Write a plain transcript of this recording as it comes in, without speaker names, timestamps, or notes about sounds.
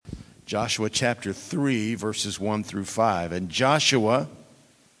Joshua chapter 3, verses 1 through 5. And Joshua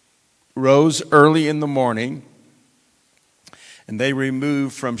rose early in the morning, and they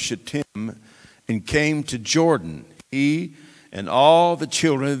removed from Shittim and came to Jordan, he and all the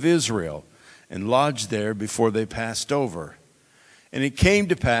children of Israel, and lodged there before they passed over. And it came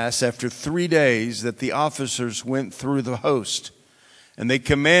to pass after 3 days that the officers went through the host, and they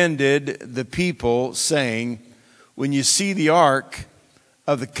commanded the people, saying, when you see the ark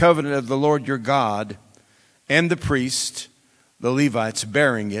of the covenant of the Lord your God, and the priest, the Levites,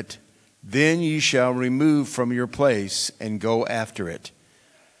 bearing it, then ye shall remove from your place and go after it.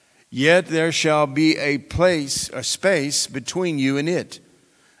 Yet there shall be a space between you and it,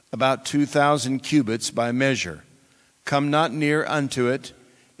 about 2,000 cubits by measure. Come not near unto it,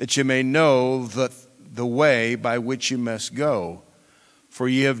 that ye may know the way by which you must go. For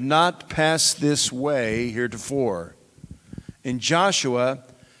ye have not passed this way heretofore. And Joshua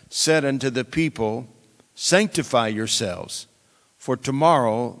said unto the people, sanctify yourselves, for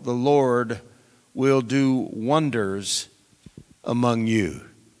tomorrow the Lord will do wonders among you.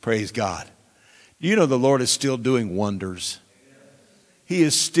 Praise God. Do you know the Lord is still doing wonders? He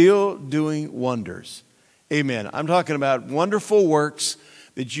is still doing wonders. Amen. I'm talking about wonderful works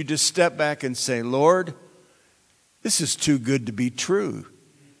that you just step back and say, Lord, this is too good to be true.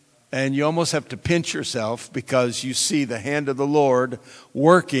 And you almost have to pinch yourself because you see the hand of the Lord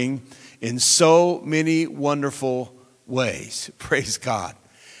working in so many wonderful ways. Praise God.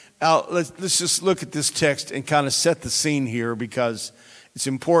 Now, let's just look at this text and kind of set the scene here, because it's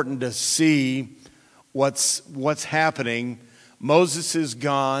important to see what's happening. Moses is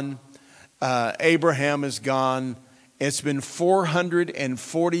gone. Abraham is gone. It's been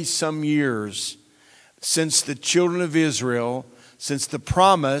 440 some years since the children of Israel, since the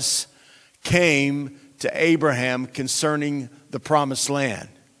promise came to Abraham concerning the promised land.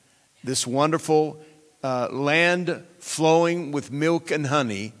 This wonderful land flowing with milk and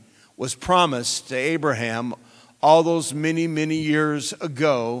honey was promised to Abraham all those many, many years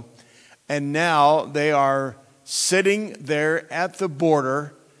ago. And now they are sitting there at the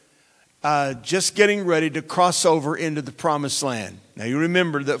border, just getting ready to cross over into the promised land. Now you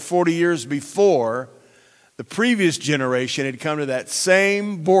remember that 40 years before, the previous generation had come to that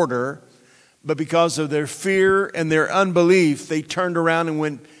same border, but because of their fear and their unbelief, they turned around and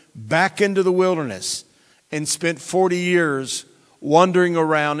went back into the wilderness and spent 40 years wandering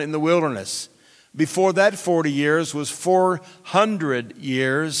around in the wilderness. Before that 40 years was 400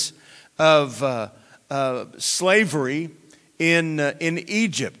 years of slavery in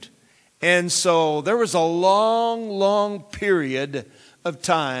Egypt. And so there was a long, long period of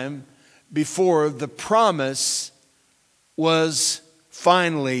time before the promise was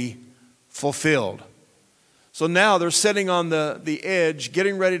finally fulfilled. So now they're sitting on the edge,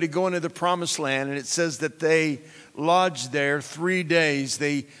 getting ready to go into the promised land. And it says that they lodged there 3 days.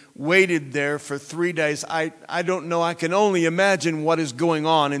 They waited there for 3 days. I don't know. I can only imagine what is going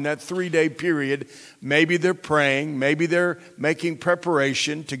on in that 3-day period. Maybe they're praying. Maybe they're making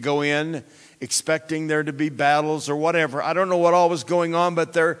preparation to go in, expecting there to be battles or whatever. I don't know what all was going on,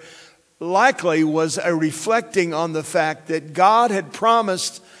 but there likely was a reflecting on the fact that God had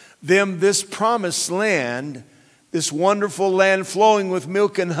promised them this promised land, this wonderful land flowing with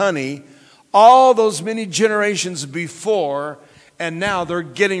milk and honey, all those many generations before, and now they're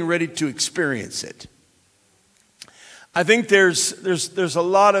getting ready to experience it. I think there's a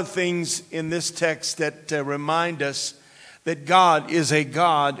lot of things in this text that remind us that God is a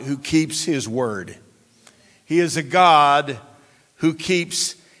God who keeps His word. He is a God who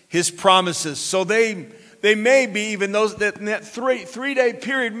keeps His promises. So they may be, even those that in that three-day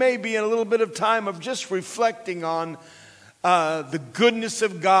period, may be in a little bit of time of just reflecting on the goodness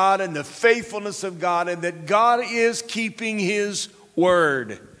of God and the faithfulness of God, and that God is keeping His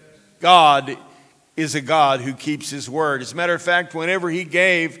word. God is a God who keeps His word. As a matter of fact, whenever He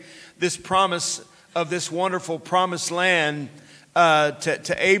gave this promise of this wonderful promised land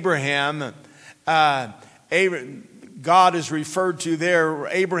to Abraham, God is referred to there.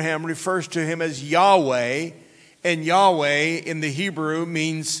 Abraham refers to Him as Yahweh, and Yahweh in the Hebrew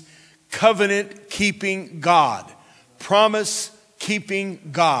means covenant-keeping God, promise-keeping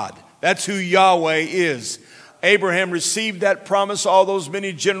God. That's who Yahweh is. Abraham received that promise all those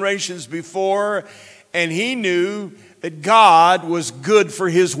many generations before, and he knew that God was good for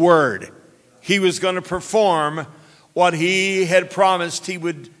His word. He was going to perform what He had promised He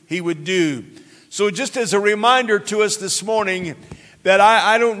would do. So just as a reminder to us this morning that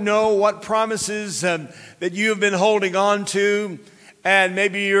I don't know what promises that you have been holding on to, and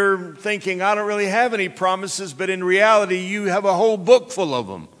maybe you're thinking, I don't really have any promises, but in reality you have a whole book full of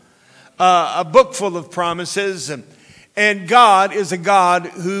them. a book full of promises. And God is a God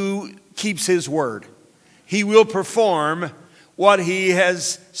who keeps His word. He will perform what He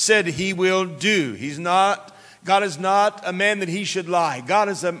has said He will do. God is not a man that He should lie. God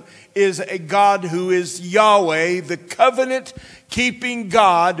is a God who is Yahweh, the covenant-keeping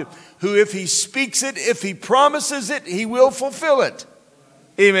God, who if He speaks it, if He promises it, He will fulfill it.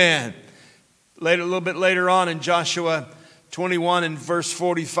 Amen. A little bit later on in Joshua 21 and verse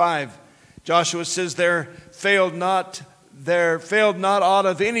 45, Joshua says, There failed not out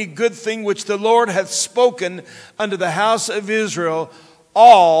of any good thing which the Lord hath spoken unto the house of Israel,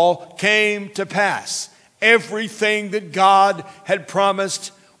 all came to pass. Everything that God had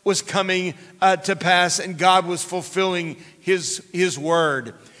promised was coming to pass, and God was fulfilling His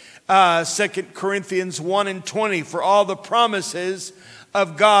word. 2 Corinthians 1 and 20, for all the promises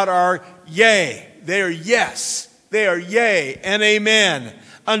of God are yea. They are yes. They are yea and amen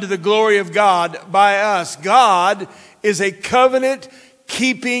unto the glory of God by us. God is a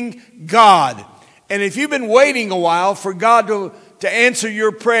covenant-keeping God. And if you've been waiting a while for God to answer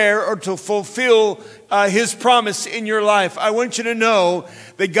your prayer or to fulfill His promise in your life, I want you to know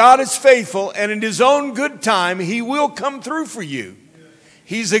that God is faithful, and in His own good time, He will come through for you.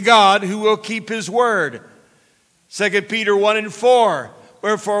 He's a God who will keep His word. 2 Peter 1 and 4,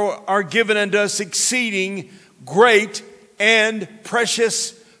 wherefore are given unto us exceeding great and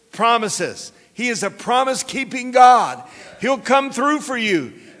precious promises. He is a promise-keeping God. He'll come through for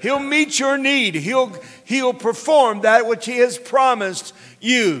you. He'll meet your need. He'll perform that which He has promised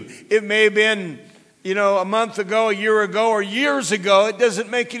you. It may have been, a month ago, a year ago, or years ago. It doesn't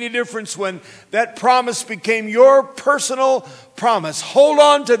make any difference when that promise became your personal promise. Hold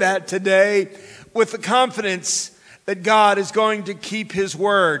on to that today with the confidence that God is going to keep His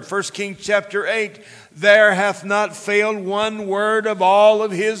word. 1 Kings chapter 8, there hath not failed one word of all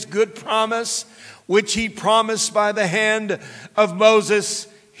of His good promise, which He promised by the hand of Moses,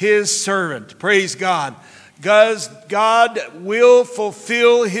 His servant. Praise God. God will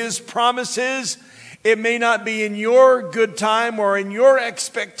fulfill His promises. It may not be in your good time or in your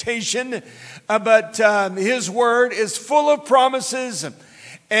expectation, but His word is full of promises.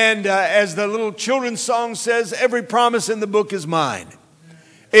 And as the little children's song says, every promise in the book is mine.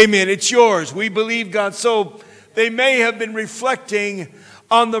 Amen. It's yours. We believe God. So they may have been reflecting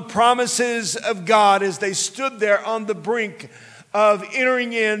on the promises of God as they stood there on the brink of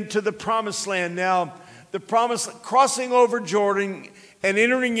entering into the promised land. Now, crossing over Jordan and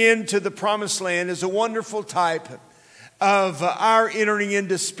entering into the promised land is a wonderful type of our entering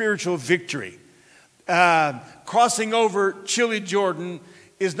into spiritual victory. Crossing over chilly Jordan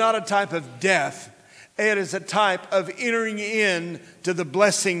is not a type of death. It is a type of entering in to the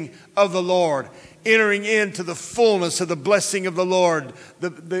blessing of the Lord. Entering into the fullness of the blessing of the Lord.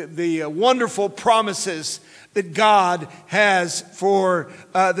 The wonderful promises that God has for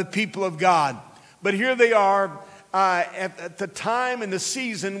the people of God. But here they are at the time and the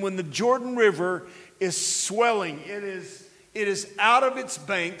season when the Jordan River is swelling. It is out of its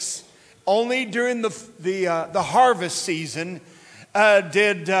banks. Only during the harvest season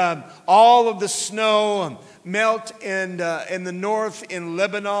did all of the snow melt in the north, in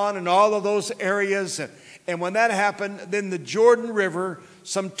Lebanon, and all of those areas. And when that happened, then the Jordan River,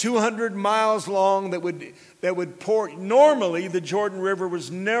 some 200 miles long, that would pour. Normally, the Jordan River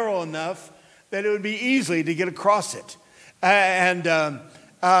was narrow enough that it would be easy to get across it. And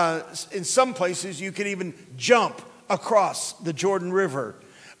in some places, you could even jump across the Jordan River.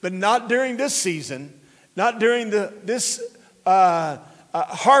 But not during this season, not during this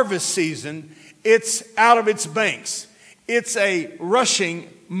harvest season. It's out of its banks. It's a rushing,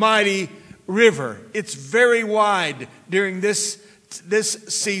 mighty river. It's very wide during this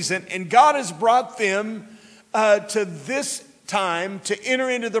season. And God has brought them to this time to enter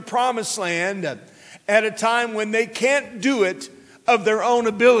into the promised land at a time when they can't do it of their own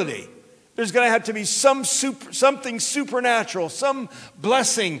ability. There's going to have to be something supernatural, some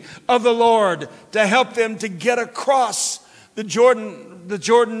blessing of the Lord to help them to get across the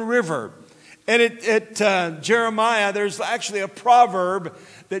Jordan River. And Jeremiah, there's actually a proverb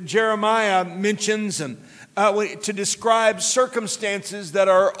that Jeremiah mentions to describe circumstances that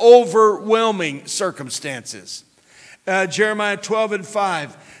are overwhelming circumstances. Jeremiah 12 and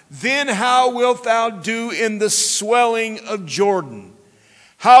 5. Then how wilt thou do in the swelling of Jordan?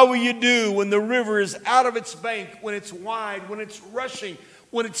 How will you do when the river is out of its bank, when it's wide, when it's rushing,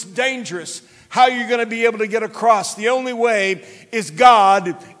 when it's dangerous? How are you going to be able to get across? The only way is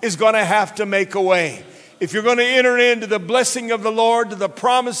God is going to have to make a way. If you're going to enter into the blessing of the Lord, to the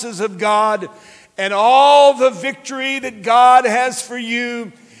promises of God, and all the victory that God has for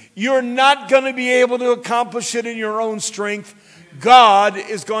you, You're not going to be able to accomplish it in your own strength. God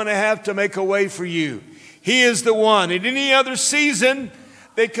is going to have to make a way for you. He is the one. In any other season,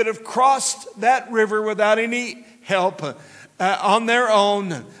 they could have crossed that river without any help on their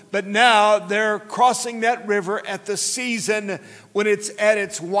own. But now they're crossing that river at the season when it's at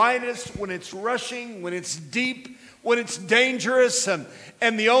its widest, when it's rushing, when it's deep, when it's dangerous.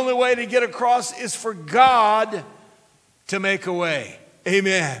 And the only way to get across is for God to make a way.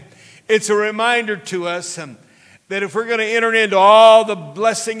 Amen. It's a reminder to us that if we're going to enter into all the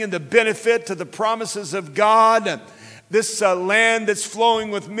blessing and the benefit to the promises of God, this land that's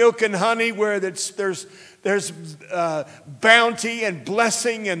flowing with milk and honey, where there's bounty and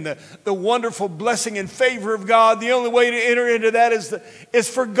blessing and the wonderful blessing and favor of God, the only way to enter into that is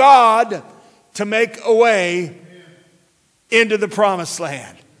for God to make a way into the promised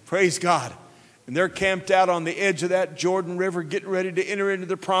land. Praise God. And they're camped out on the edge of that Jordan River, getting ready to enter into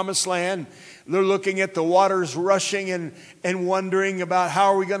the promised land. They're looking at the waters rushing and wondering about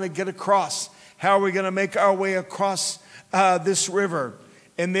how are we going to get across? How are we going to make our way across this river?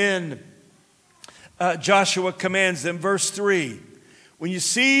 And then Joshua commands them, verse 3, when you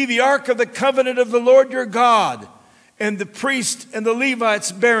see the ark of the covenant of the Lord your God and the priest and the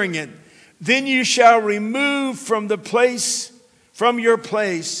Levites bearing it, then you shall remove from your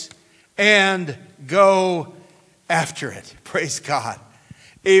place, and go after it. Praise God.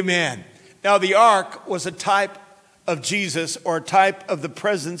 Amen. Now the ark was a type of Jesus, or a type of the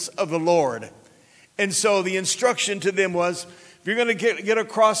presence of the Lord. And so the instruction to them was, if you're going to get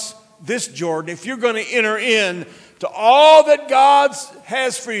across this Jordan, if you're going to enter in to all that God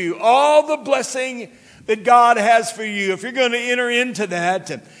has for you, all the blessing that God has for you, if you're going to enter into that,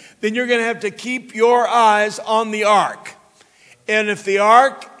 then you're going to have to keep your eyes on the ark. And if the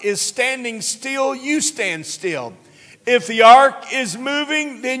ark is standing still, you stand still. If the ark is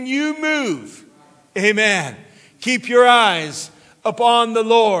moving, then you move. Amen. Keep your eyes upon the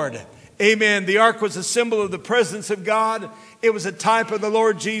Lord. Amen. The ark was a symbol of the presence of God. It was a type of the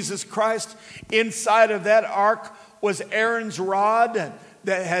Lord Jesus Christ. Inside of that ark was Aaron's rod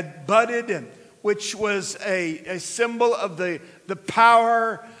that had budded, which was a symbol of the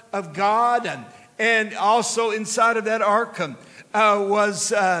power of God. And also inside of that ark was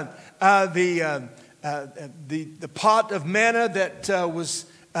the pot of manna that was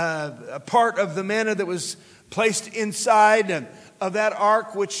a part of the manna that was placed inside of that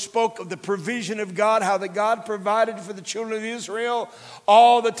ark, which spoke of the provision of God, how that God provided for the children of Israel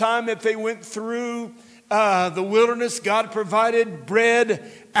all the time that they went through the wilderness. God provided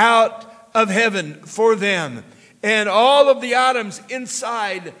bread out of heaven for them. And all of the items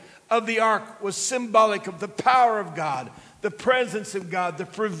inside of the ark was symbolic of the power of God, the presence of God, the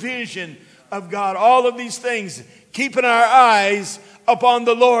provision of God. All of these things, keeping our eyes upon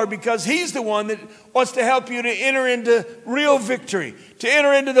the Lord, because He's the one that wants to help you to enter into real victory, to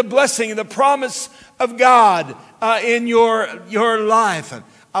enter into the blessing and the promise of God in your life. And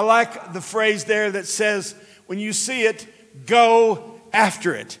I like the phrase there that says, when you see it, go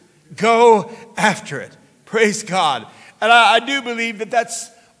after it. Go after it. Praise God. And I do believe that that's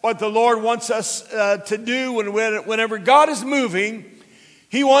what the Lord wants us to do whenever God is moving.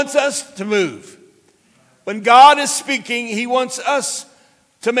 He wants us to move. When God is speaking, He wants us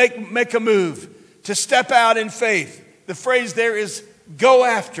to make a move, to step out in faith. The phrase there is go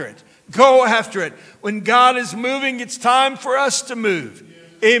after it. Go after it. When God is moving, it's time for us to move.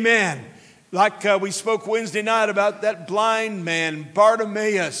 Amen. Like we spoke Wednesday night about that blind man,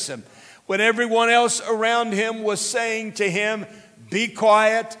 Bartimaeus. When everyone else around him was saying to him, be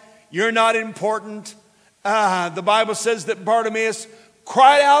quiet, you're not important. The Bible says that Bartimaeus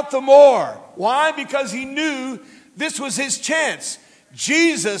cried out the more. Why? Because he knew this was his chance.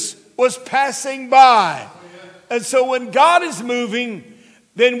 Jesus was passing by. And so when God is moving,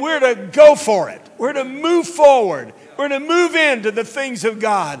 then we're to go for it. We're to move forward. We're to move into the things of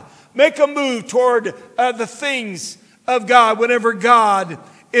God. Make a move toward the things of God whenever God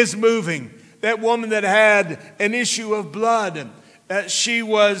is moving. That woman that had an issue of blood, she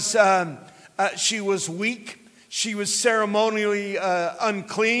was weak. She was ceremonially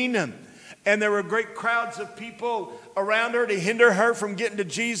unclean. And there were great crowds of people around her to hinder her from getting to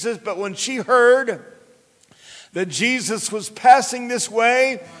Jesus. But when she heard that Jesus was passing this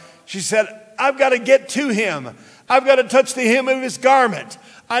way, she said, I've got to get to Him. I've got to touch the hem of His garment.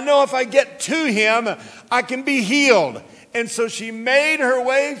 I know if I get to Him, I can be healed. And so she made her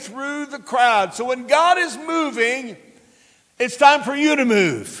way through the crowd. So when God is moving, it's time for you to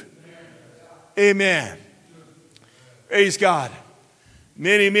move. Amen. Praise God.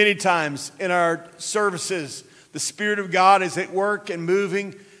 Many, many times in our services, the Spirit of God is at work and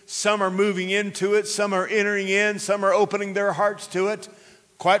moving. Some are moving into it. Some are entering in. Some are opening their hearts to it.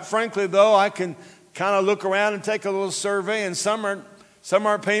 Quite frankly, though, I can kind of look around and take a little survey, and some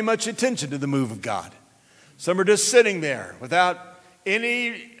aren't paying much attention to the move of God. Some are just sitting there without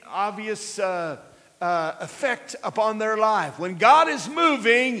any obvious effect upon their life. When God is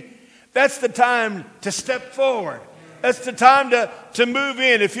moving, that's the time to step forward. That's the time to move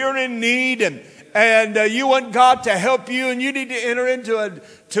in. If you're in need and you want God to help you, and you need to enter into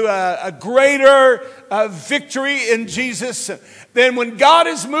a greater victory in Jesus, then when God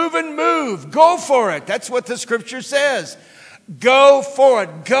is moving, move. Go for it. That's what the scripture says. Go for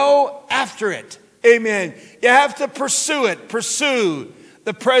it. Go after it. Amen. You have to pursue it. Pursue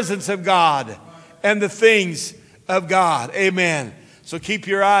the presence of God and the things of God. Amen. So keep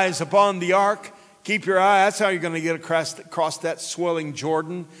your eyes upon the ark. Keep your eye. That's how you're going to get across that swelling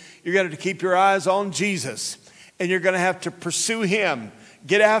Jordan. You're going to keep your eyes on Jesus. And you're going to have to pursue Him.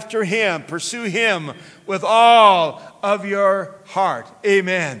 Get after Him. Pursue Him with all of your heart.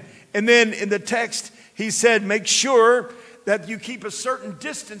 Amen. And then in the text, he said, make sure that you keep a certain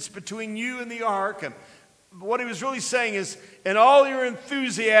distance between you and the ark. And what he was really saying is, in all your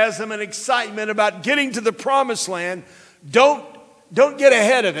enthusiasm and excitement about getting to the promised land, don't get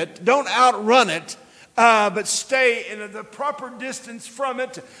ahead of it. Don't outrun it. But stay in the proper distance from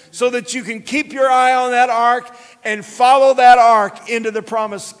it so that you can keep your eye on that ark and follow that ark into the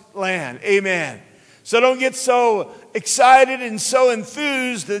promised land. Amen. So don't get so excited and so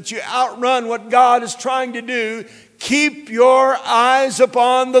enthused that you outrun what God is trying to do. Keep your eyes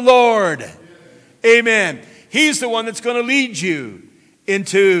upon the Lord. Amen. He's the one that's going to lead you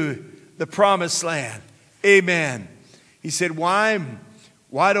into the promised land. Amen. He said, why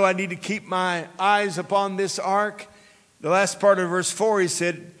do I need to keep my eyes upon this ark? The last part of verse 4, he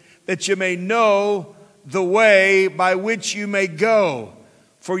said, that you may know the way by which you may go.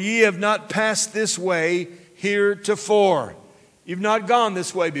 For ye have not passed this way heretofore. You've not gone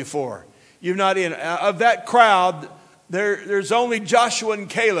this way before. You've not in. Of that crowd, there's only Joshua and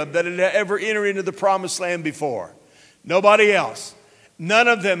Caleb that had ever entered into the promised land before. Nobody else. None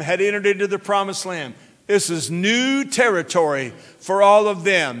of them had entered into the promised land. This is new territory for all of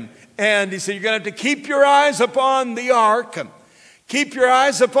them. And he said, you're going to have to keep your eyes upon the ark. Keep your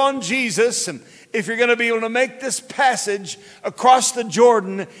eyes upon Jesus. If you're going to be able to make this passage across the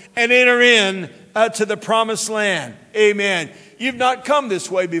Jordan and enter in to the promised land. Amen. You've not come this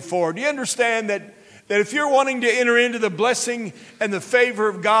way before. Do you understand that if you're wanting to enter into the blessing and the favor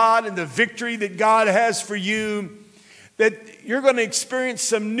of God and the victory that God has for you, that you're going to experience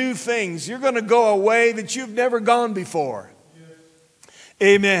some new things. You're going to go a way that you've never gone before.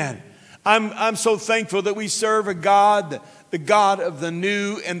 Amen. I'm so thankful that we serve a God, the God of the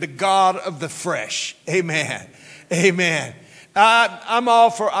new and the God of the fresh. Amen. Amen. I'm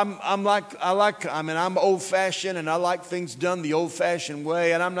old fashioned and I like things done the old fashioned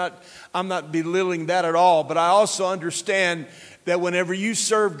way. And I'm not belittling that at all. But I also understand that whenever you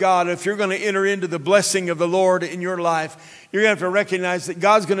serve God, if you're going to enter into the blessing of the Lord in your life, you're going to have to recognize that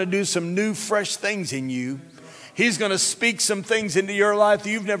God's going to do some new, fresh things in you. He's going to speak some things into your life that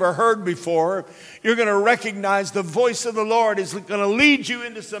you've never heard before. You're going to recognize the voice of the Lord is going to lead you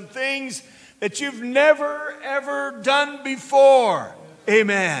into some things that you've never, ever done before.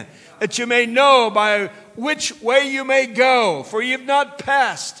 Amen. That you may know by which way you may go, for you've not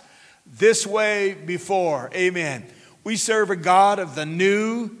passed this way before. Amen. We serve a God of the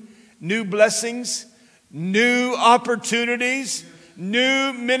new blessings, new opportunities,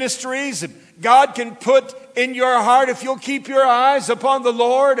 new ministries. God can put in your heart, if you'll keep your eyes upon the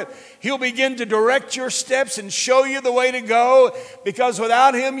Lord, He'll begin to direct your steps and show you the way to go, because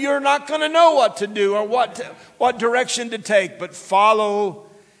without Him, you're not going to know what to do or what direction to take, but follow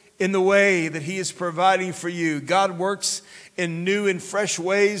in the way that He is providing for you. God works in new and fresh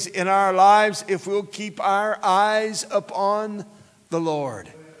ways in our lives if we'll keep our eyes upon the Lord.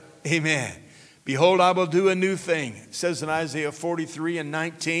 Amen. Behold, I will do a new thing. It says in Isaiah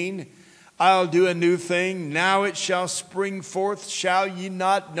 43:19, I'll do a new thing. Now it shall spring forth. Shall ye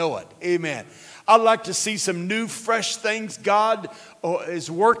not know it? Amen. I'd like to see some new, fresh things. God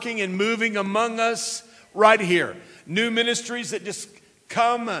is working and moving among us right here. New ministries that just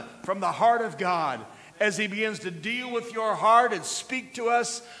come from the heart of God as He begins to deal with your heart and speak to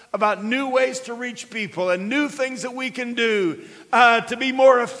us about new ways to reach people and new things that we can do to be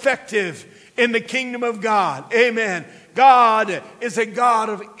more effective in the kingdom of God. Amen. God is a God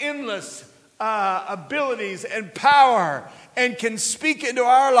of endless abilities and power, and can speak into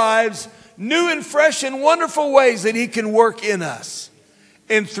our lives new and fresh and wonderful ways that He can work in us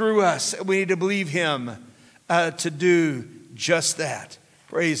and through us. We need to believe Him to do just that.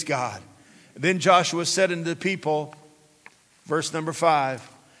 Praise God. Then Joshua said unto the people, verse number 5,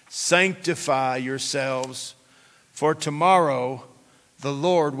 sanctify yourselves, for tomorrow the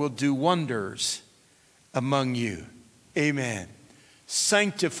Lord will do wonders among you. Amen.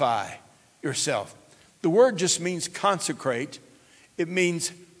 Sanctify yourself. The word just means consecrate. It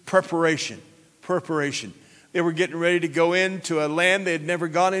means preparation. Preparation. They were getting ready to go into a land they had never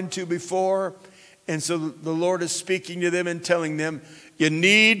gone into before. And so the Lord is speaking to them and telling them, you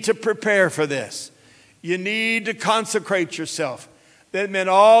need to prepare for this. You need to consecrate yourself. That meant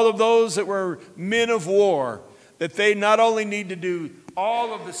all of those that were men of war, that they not only need to do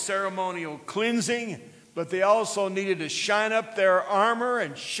all of the ceremonial cleansing, but they also needed to shine up their armor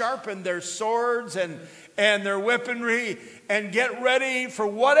and sharpen their swords and their weaponry and get ready for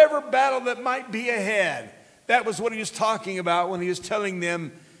whatever battle that might be ahead. That was what he was talking about when he was telling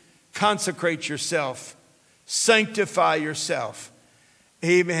them, consecrate yourself, sanctify yourself.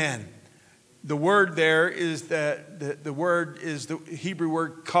 Amen. The word there is the word is the Hebrew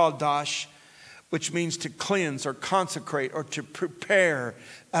word kadash, which means to cleanse or consecrate or to prepare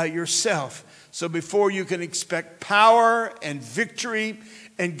yourself. So before you can expect power and victory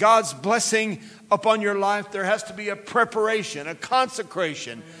and God's blessing upon your life, there has to be a preparation, a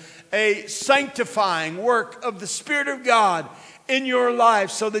consecration, a sanctifying work of the Spirit of God in your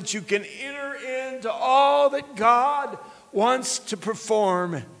life so that you can enter into all that God wants to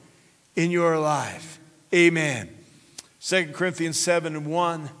perform in your life. Amen. 2 Corinthians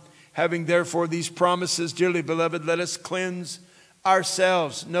 7:1, having therefore these promises, dearly beloved, let us cleanse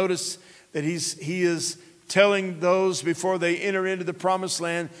ourselves. Notice that he is telling those before they enter into the promised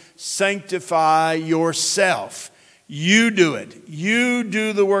land, sanctify yourself. You do it. You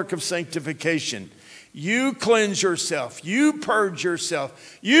do the work of sanctification. You cleanse yourself. You purge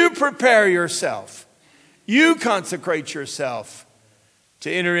yourself. You prepare yourself. You consecrate yourself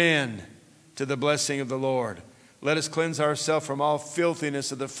to enter in to the blessing of the Lord. Let us cleanse ourselves from all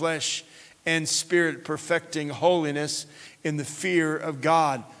filthiness of the flesh and spirit, perfecting holiness in the fear of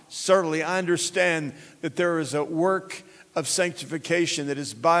God. Certainly, I understand that there is a work of sanctification that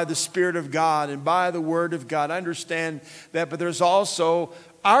is by the Spirit of God and by the Word of God. I understand that, but there's also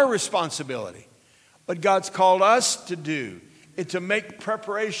our responsibility. What God's called us to do is to make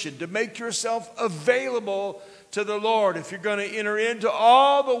preparation, to make yourself available to the Lord. If you're going to enter into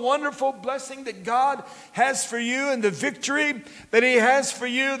all the wonderful blessing that God has for you and the victory that He has for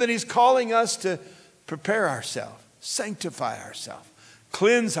you, then He's calling us to prepare ourselves, sanctify ourselves,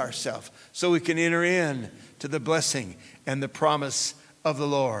 cleanse ourselves so we can enter in to the blessing and the promise of the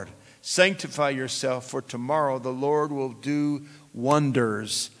Lord. Sanctify yourself, for tomorrow the Lord will do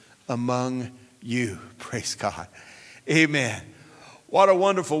wonders among you. Praise God. Amen. What a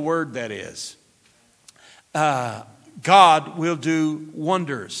wonderful word that is. God will do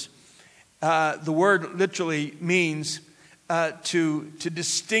wonders. The word literally means to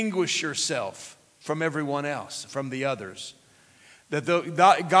distinguish yourself from everyone else, from the others.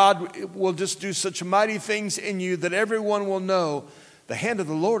 That God will just do such mighty things in you that everyone will know the hand of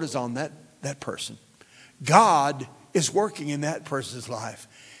the Lord is on that person. God is working in that person's life.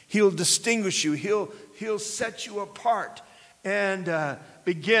 He'll distinguish you. He'll set you apart and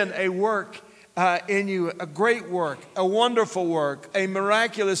begin a work in you, a great work, a wonderful work, a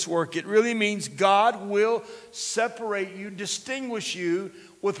miraculous work. It really means God will separate you, distinguish you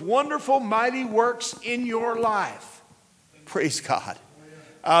with wonderful, mighty works in your life. Praise God.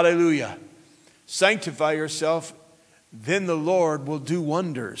 Hallelujah. Sanctify yourself, then the Lord will do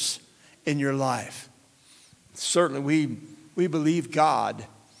wonders in your life. Certainly we believe God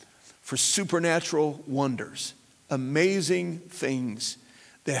for supernatural wonders, amazing things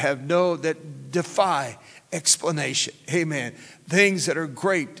that defy explanation. Amen. Things that are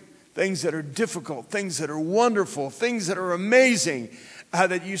great, things that are difficult, things that are wonderful, things that are amazing.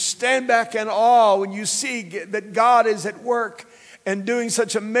 That you stand back in awe when you see that God is at work and doing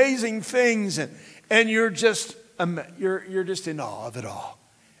such amazing things, and you're just in awe of it all.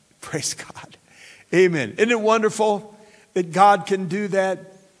 Praise God. Amen. Isn't it wonderful that God can do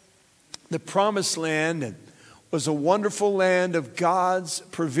that? The promised land was a wonderful land of God's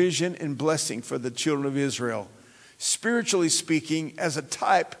provision and blessing for the children of Israel. Spiritually speaking, as a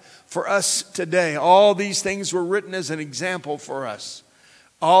type for us today, all these things were written as an example for us.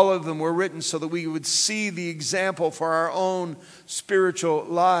 All of them were written so that we would see the example for our own spiritual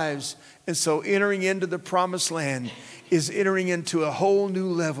lives. And so entering into the promised land is entering into a whole new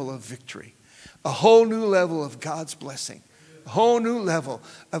level of victory, a whole new level of God's blessing, a whole new level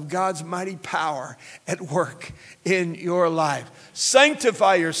of God's mighty power at work in your life.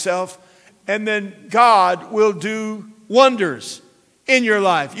 Sanctify yourself, and then God will do wonders in your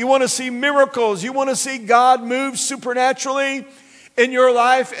life. You want to see miracles. You want to see God move supernaturally in your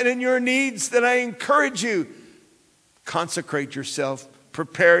life and in your needs. Then I encourage you, consecrate yourself,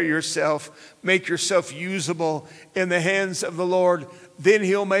 prepare yourself, make yourself usable in the hands of the Lord. Then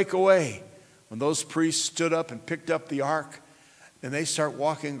He'll make a way. When those priests stood up and picked up the ark, and they start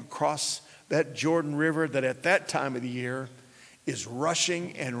walking across that Jordan River that at that time of the year is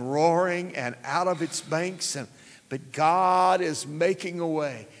rushing and roaring and out of its banks. But God is making a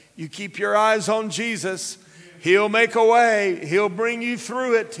way. You keep your eyes on Jesus. He'll make a way. He'll bring you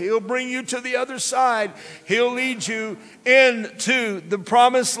through it. He'll bring you to the other side. He'll lead you into the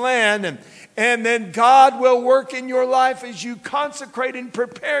promised land. And then God will work in your life as you consecrate and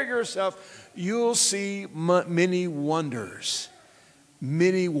prepare yourself. You'll see many wonders.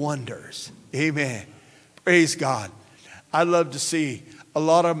 Many wonders. Amen. Praise God. I'd love to see a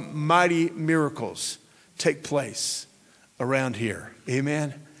lot of mighty miracles take place around here.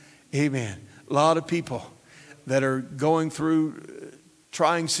 Amen. Amen. A lot of people that are going through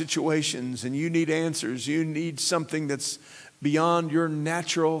trying situations, and you need answers. You need something that's beyond your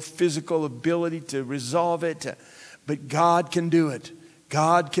natural physical ability to resolve it. But God can do it.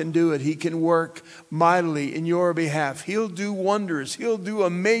 God can do it. He can work mightily in your behalf. He'll do wonders. He'll do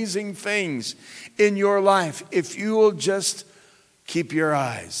amazing things in your life if you will just keep your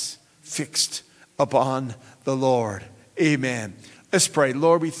eyes fixed upon the Lord. Amen. Let's pray.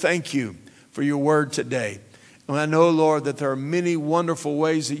 Lord, we thank you for your word today. And I know, Lord, that there are many wonderful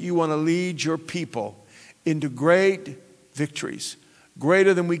ways that you want to lead your people into great victories,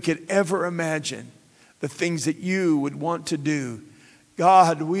 greater than we could ever imagine, the things that you would want to do.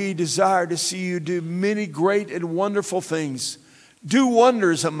 God, we desire to see you do many great and wonderful things. Do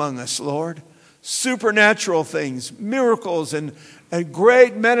wonders among us, Lord. Supernatural things, miracles, and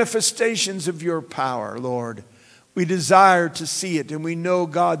great manifestations of your power, Lord. We desire to see it, and we know,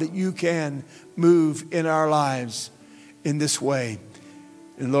 God, that you can move in our lives in this way.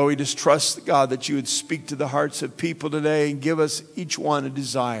 And Lord, we just trust, God, that you would speak to the hearts of people today and give us each one a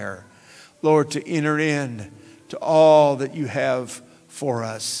desire, Lord, to enter in to all that you have for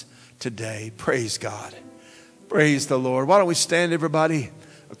us today. Praise God. Praise the Lord. Why don't we stand, everybody,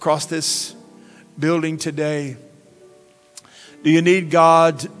 across this building today? Do you need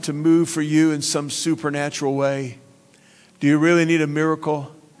God to move for you in some supernatural way? Do you really need a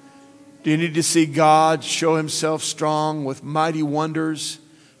miracle? Do you need to see God show himself strong with mighty wonders,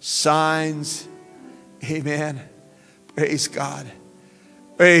 signs? Amen. Praise God.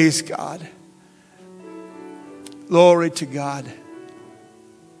 Praise God. Glory to God.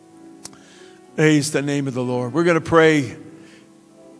 Praise the name of the Lord. We're going to pray